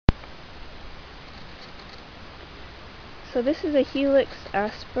So this is a Helix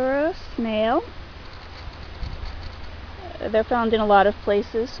Aspersa snail. They're found in a lot of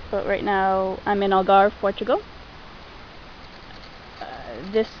places, but right now I'm in Algarve, Portugal.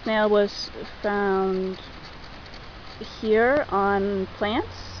 This snail was found here on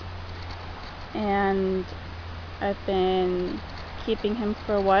plants, and I've been keeping him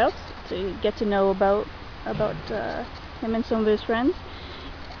for a while to get to know about him and some of his friends.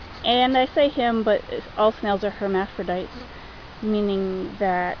 And I say him, but all snails are hermaphrodites, meaning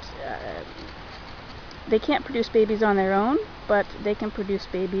that they can't produce babies on their own, but they can produce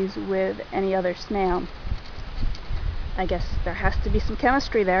babies with any other snail. I guess there has to be some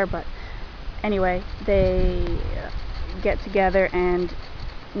chemistry there, but anyway, they get together, and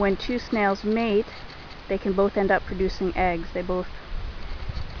when two snails mate, they can both end up producing eggs. They both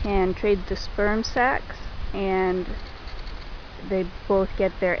can trade the sperm sacs, and they both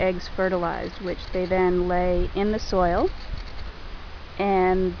get their eggs fertilized, which they then lay in the soil,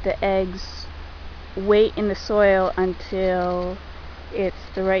 and the eggs wait in the soil until it's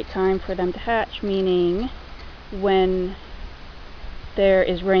the right time for them to hatch, meaning when there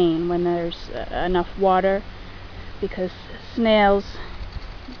is rain, when there's enough water, because snails,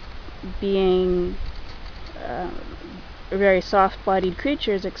 being very soft-bodied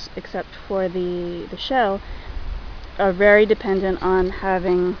creatures except for the shell, are very dependent on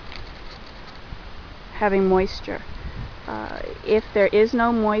having moisture. If there is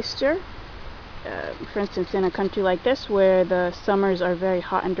no moisture, for instance in a country like this where the summers are very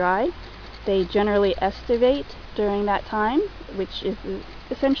hot and dry, they generally estivate during that time, which is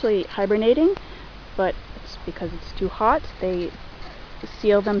essentially hibernating, but it's because it's too hot. They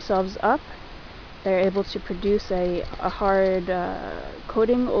seal themselves up. They're able to produce a hard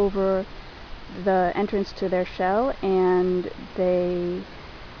coating over the entrance to their shell, and they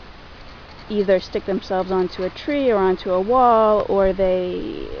either stick themselves onto a tree or onto a wall, or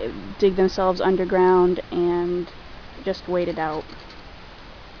they dig themselves underground and just wait it out,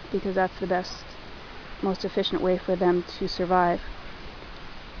 because that's the best, most efficient way for them to survive.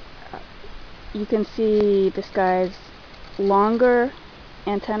 You can see this guy's longer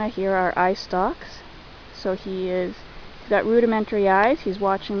antennae here are eye stalks, so he's got rudimentary eyes. He's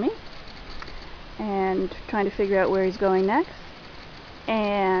watching me and trying to figure out where he's going next.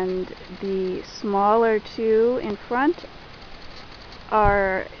 And the smaller two in front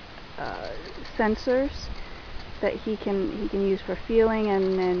are sensors that he can use for feeling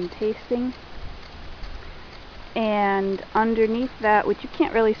and tasting. And underneath that, which you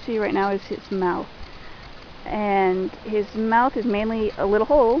can't really see right now, is his mouth. And his mouth is mainly a little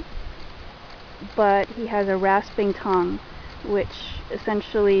hole, but he has a rasping tongue, which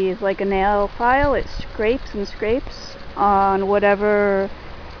essentially is like a nail file. It scrapes and scrapes on whatever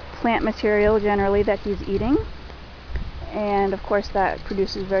plant material generally that he's eating, and of course that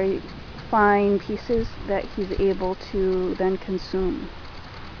produces very fine pieces that he's able to then consume.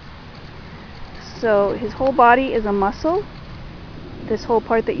 So his whole body is a muscle. This whole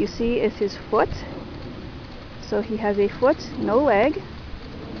part that you see is his foot. So he has a foot, no leg.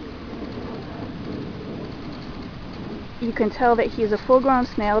 You can tell that he's a full-grown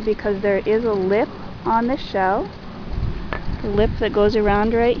snail because there is a lip on the shell, a lip that goes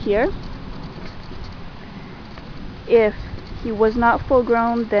around right here. If he was not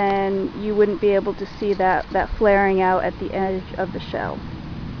full-grown, then you wouldn't be able to see that flaring out at the edge of the shell.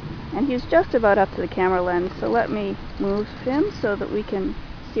 And he's just about up to the camera lens, so let me move him so that we can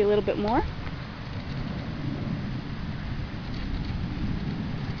see a little bit more.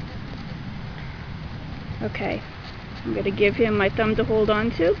 Okay, I'm going to give him my thumb to hold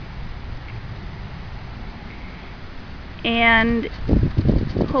on to, and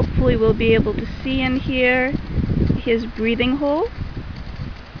hopefully we'll be able to see in here his breathing hole.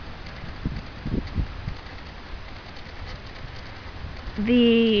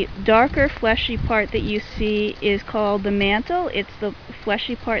 The darker fleshy part that you see is called the mantle. It's the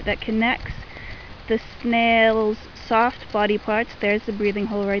fleshy part that connects the snail's soft body parts, there's the breathing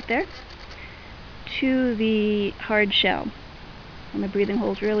hole right there, to the hard shell. And the breathing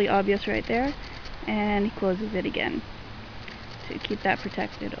hole is really obvious right there, and he closes it again to keep that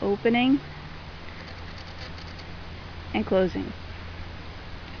protected. Opening and closing.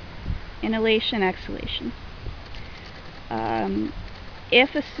 Inhalation, exhalation.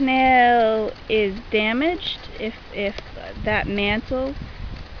 If a snail is damaged, if that mantle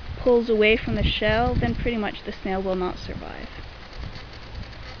pulls away from the shell, then pretty much the snail will not survive.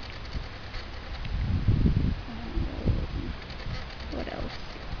 What else?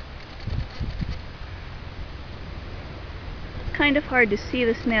 It's kind of hard to see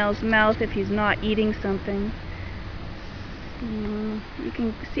the snail's mouth if he's not eating something. You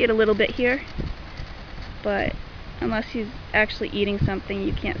can see it a little bit here, but unless he's actually eating something,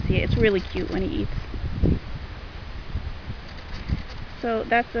 you can't see it. It's really cute when he eats. So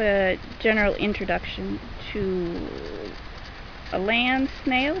that's a general introduction to a land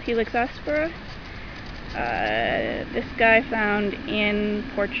snail, Helix Aspersa. This guy found in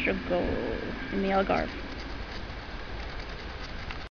Portugal, in the Algarve.